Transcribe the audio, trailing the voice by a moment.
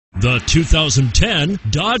The 2010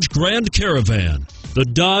 Dodge Grand Caravan. The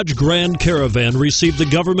Dodge Grand Caravan received the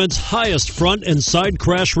government's highest front and side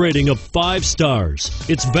crash rating of 5 stars.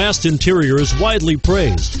 Its vast interior is widely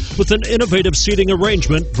praised, with an innovative seating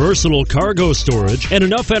arrangement, versatile cargo storage, and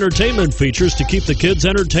enough entertainment features to keep the kids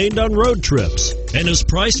entertained on road trips, and is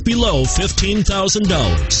priced below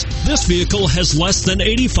 $15,000. This vehicle has less than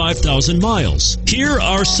 85,000 miles. Here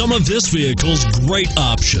are some of this vehicle's great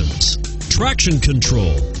options: traction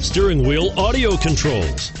control, steering wheel audio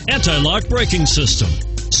controls, anti-lock braking system,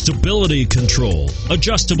 stability control,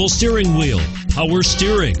 adjustable steering wheel, power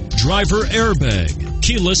steering, driver airbag,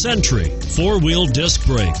 keyless entry, 4-wheel disc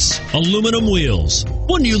brakes, aluminum wheels.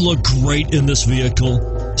 Wouldn't you look great in this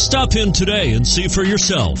vehicle? Stop in today and see for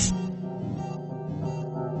yourself.